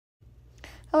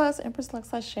Hello, it's Empress Lux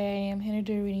Shay. I'm here to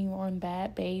do a reading on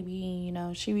Bhad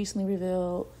Bhabie. She recently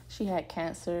revealed she had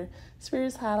cancer. Spirit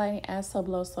is highlighting as so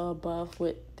below, so above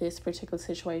with this particular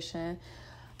situation.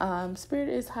 Spirit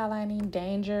is highlighting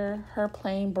danger, her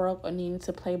playing broke or needing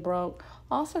to play broke.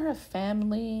 Also, her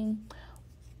family,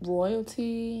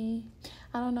 royalty.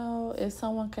 I don't know if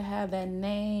someone could have that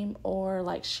name or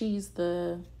like she's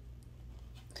considered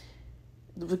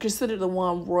the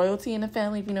one royalty in the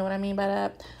family, if you know what I mean by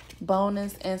that.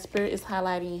 Bonus, and Spirit is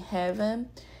highlighting heaven.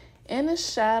 In the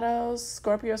shadows,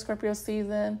 Scorpio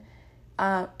season,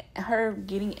 her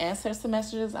getting ancestor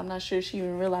messages. I'm not sure if she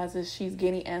even realizes she's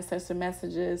getting ancestor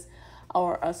messages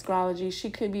or astrology.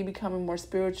 She could be becoming more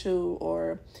spiritual,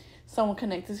 or someone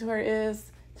connected to her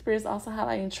is. Spirit is also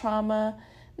highlighting trauma.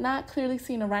 Not clearly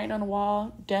seeing the writing on the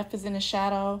wall. Death is in the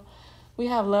shadow. We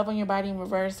have love on your body in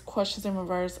reverse, questions in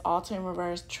reverse, altar in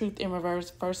reverse, truth in reverse,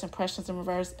 first impressions in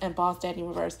reverse, and boss daddy in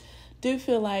reverse. Do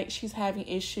feel like she's having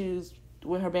issues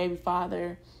with her baby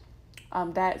father.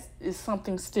 That is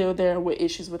something still there with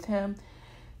issues with him.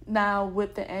 Now,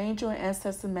 with the angel and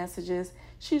ancestor messages,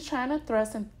 she's trying to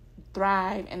thrust and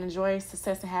thrive and enjoy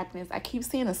success and happiness. I keep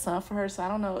seeing a sun for her, so I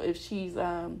don't know if she's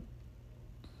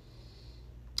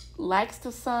likes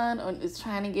the sun or is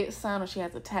trying to get sun, or she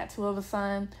has a tattoo of a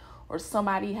sun, or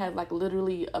somebody has like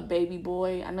literally a baby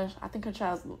boy. I think her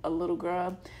child's a little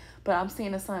girl, but I'm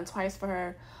seeing the sun twice for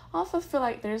her. I also feel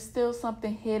like there's still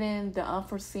something hidden, the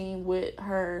unforeseen with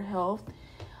her health.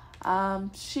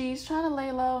 She's trying to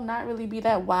lay low, not really be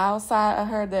that wild side of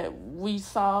her that we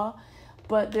saw,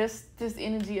 but there's this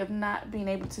energy of not being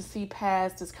able to see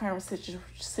past this current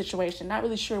situation, not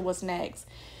really sure what's next.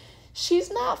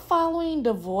 She's not following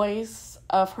the voice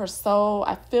of her soul.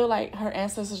 I feel like her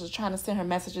ancestors are trying to send her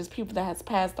messages, people that has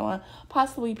passed on,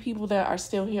 possibly people that are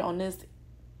still here on this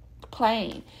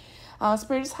plane.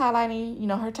 Spirit is highlighting,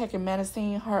 her taking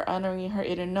medicine, her honoring her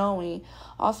inner knowing,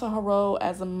 also her role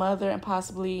as a mother and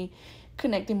possibly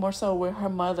connecting more so with her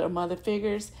mother or mother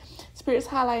figures. Spirit is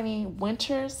highlighting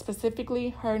winter,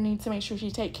 specifically her need to make sure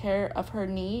she take care of her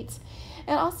needs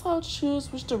and also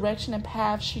choose which direction and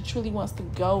path she truly wants to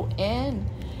go in.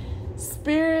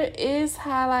 Spirit is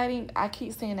highlighting, I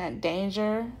keep saying that,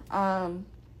 danger.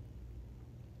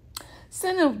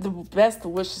 Sending the best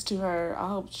wishes to her. I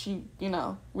hope she,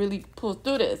 really pulls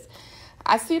through this.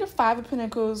 I see the Five of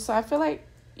Pentacles, so I feel like,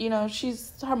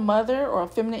 she's her mother or a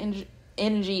feminine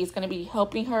energy is going to be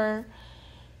helping her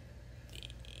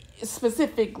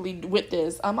specifically with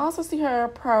this. I also see her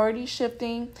priority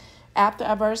shifting after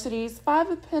adversities. Five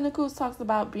of Pentacles talks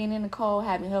about being in the cold,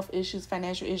 having health issues,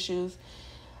 financial issues.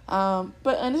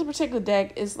 But in this particular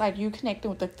deck, it's like you connecting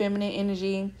with the feminine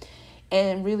energy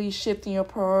and really shifting your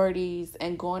priorities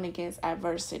and going against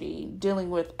adversity, dealing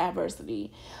with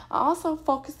adversity. Also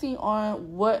focusing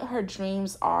on what her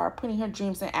dreams are, putting her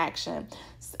dreams in action.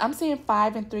 I'm seeing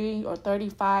 5 and 3 or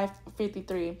 35,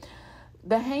 53.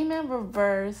 The Hangman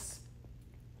reverse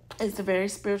is a very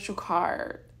spiritual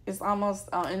card. It's almost,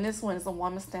 in this one, it's a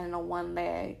woman standing on one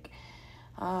leg.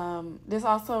 This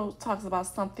also talks about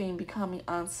something becoming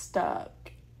unstuck.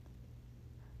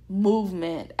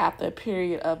 Movement after a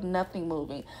period of nothing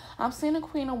moving. I'm seeing a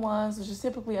Queen of Wands, which is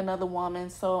typically another woman,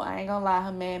 so I ain't gonna lie,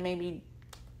 her man may be,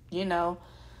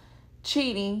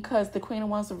 cheating, because the Queen of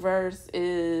Wands reverse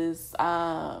is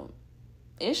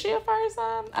she a fire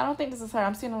sign? I don't think this is her.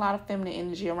 I'm seeing a lot of feminine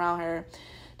energy around her.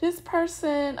 This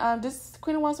person, this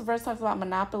Queen of Wands reverse talks about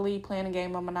monopoly, playing a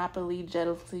game of monopoly,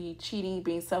 jealousy, cheating,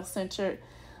 being self-centered,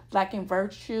 lacking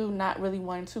virtue, not really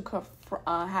wanting to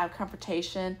have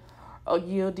confrontation or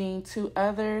yielding to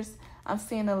others. I'm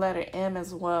seeing the letter M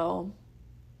as well.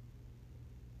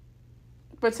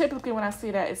 But typically when I see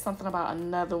that, it's something about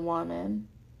another woman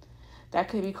that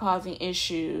could be causing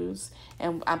issues.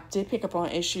 And I did pick up on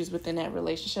issues within that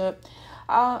relationship.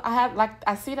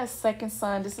 I see that second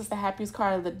sun. This is the happiest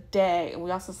card of the day. And we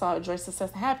also saw joy,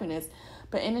 success, and happiness.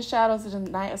 But in the shadows of the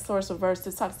Knight of Swords reverse,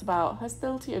 this talks about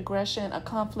hostility, aggression, a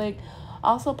conflict.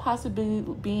 Also possibly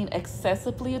being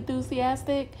excessively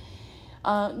enthusiastic.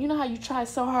 You know how you try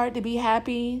so hard to be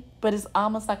happy, but it's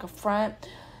almost like a front.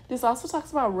 This also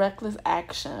talks about reckless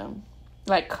action,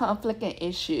 like conflict and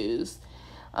issues,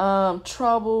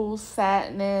 trouble,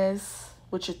 sadness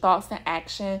with your thoughts and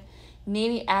action,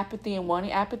 needing apathy and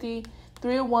wanting apathy.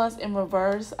 3 of Wands in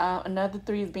reverse, another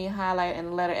 3 is being highlighted in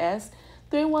the letter S.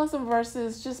 3 of Wands in reverse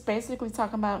is just basically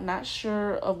talking about not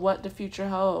sure of what the future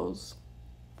holds.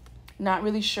 Not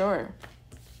really sure.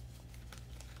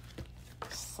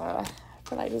 So I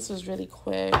feel like this was really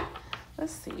quick.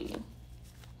 Let's see.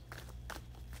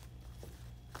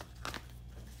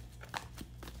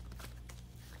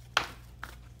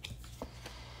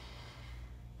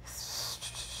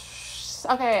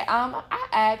 Okay, I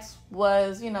asked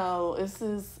was, this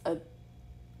is a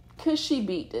could she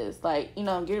beat this? Like,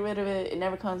 get rid of it. It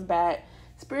never comes back.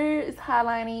 Spirit is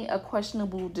highlighting a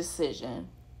questionable decision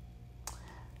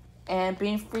and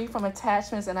being free from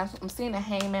attachments. And I'm seeing the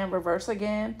Hangman reverse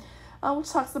again, which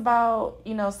talks about,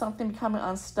 something becoming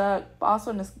unstuck, but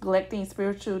also neglecting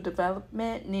spiritual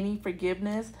development, needing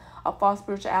forgiveness, a false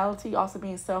spirituality, also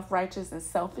being self-righteous and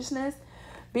selfishness,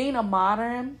 being a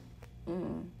modern,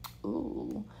 being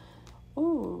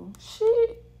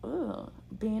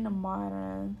a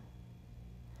modern.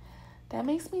 That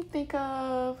makes me think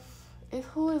of,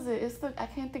 who is it? I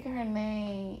can't think of her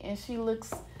name. And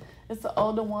it's an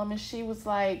older woman. She was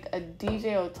like a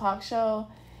DJ or a talk show.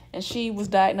 And she was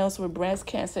diagnosed with breast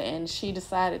cancer. And she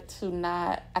decided to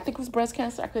not, I think it was breast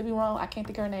cancer. I could be wrong. I can't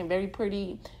think of her name. Very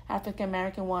pretty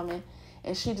African-American woman.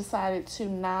 And she decided to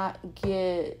not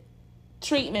get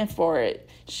treatment for it.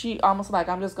 She almost like,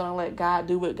 I'm just going to let God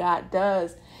do what God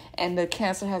does. And the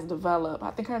cancer has developed.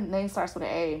 I think her name starts with an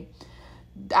A.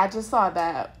 I just saw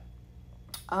that.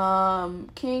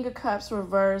 King of Cups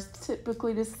reversed.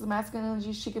 Typically, this is masculine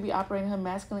energy. She could be operating her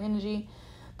masculine energy.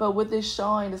 But with this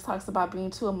showing, this talks about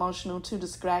being too emotional, too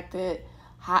distracted,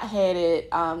 hot-headed,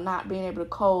 not being able to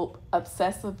cope,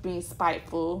 obsessive, being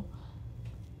spiteful.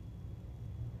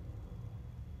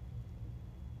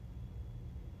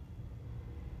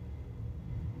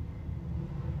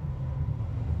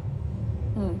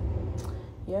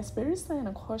 Yeah, Spirit's saying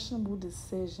a questionable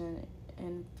decision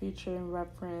in future in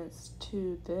reference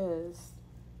to this.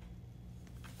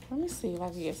 Let me see if I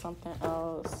can get something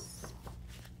else.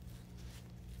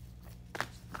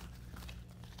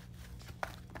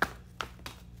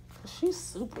 She's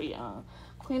super young.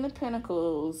 Queen of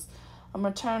Pentacles, a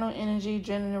maternal energy,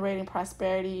 generating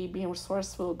prosperity, being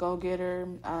resourceful, go-getter.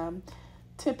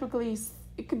 Typically,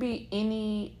 it could be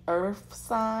any earth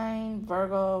sign,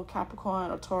 Virgo, Capricorn,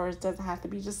 or Taurus. Doesn't have to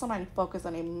be just somebody focused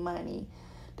on their money.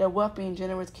 Their wealth being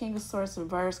generous. King of Swords,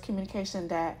 reverse communication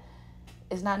that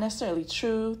is not necessarily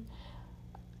true.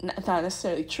 Not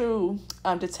necessarily true.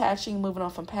 Detaching, moving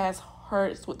on from past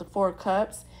hurts with the Four of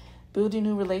Cups. Building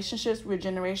new relationships,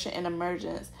 regeneration, and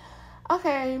emergence.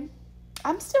 Okay,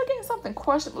 I'm still getting something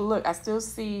questionable. Look, I still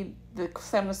see the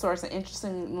Seven of Swords, and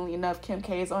interestingly enough, Kim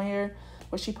K is on here,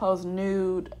 where she posed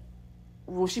nude.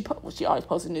 She always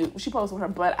posted nude. She posed with her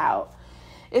butt out.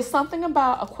 It's something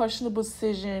about a questionable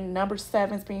decision. Number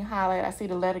 7 is being highlighted. I see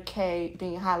the letter K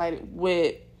being highlighted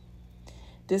with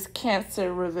this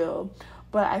Cancer reveal.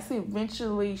 But I see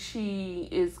eventually she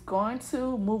is going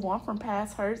to move on from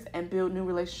past hurts and build new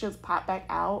relationships, pop back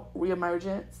out,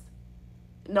 emergence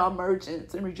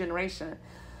and regeneration.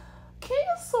 King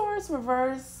of Swords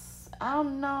reverse. I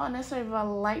don't know necessarily if I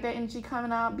like that energy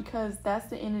coming out, because that's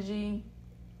the energy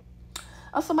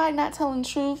of somebody not telling the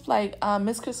truth, like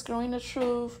misconstruing the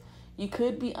truth. You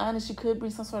could be honest. You could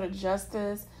bring some sort of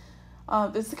justice.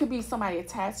 This could be somebody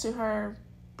attached to her,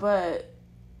 but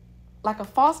like a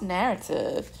false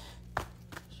narrative.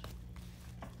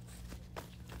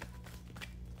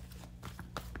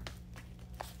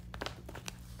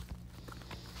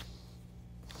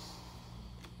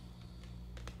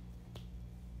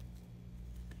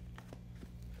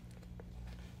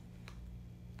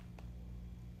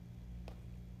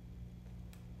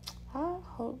 I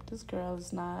hope this girl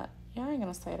is not. Yeah, I ain't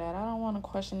gonna say that. I don't want to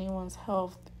question anyone's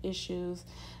health issues.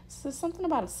 So something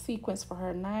about a sequence for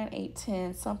her. 9, 8,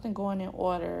 10. Something going in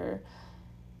order.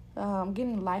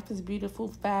 Getting life is beautiful,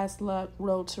 fast luck,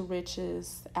 road to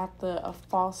riches. After a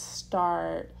false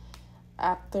start.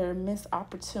 After missed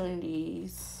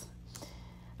opportunities.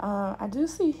 I do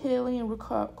see healing and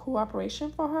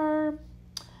cooperation for her.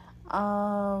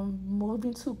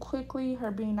 Moving too quickly,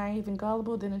 her being naive and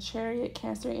gullible. Then a Chariot,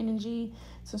 Cancer energy,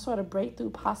 some sort of breakthrough,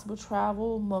 possible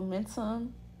travel,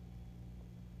 momentum.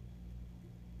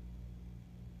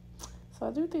 So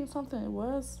I do think something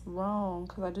was wrong,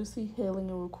 because I do see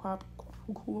healing and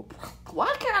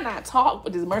why can't I not talk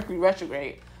with this Mercury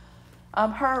retrograde?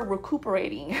 Her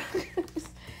recuperating.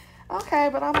 Okay,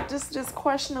 but I'm just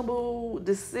questionable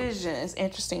decisions.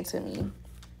 Interesting to me.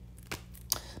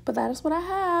 But that is what I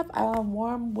have.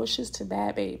 Warm wishes to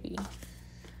Bhad Bhabie.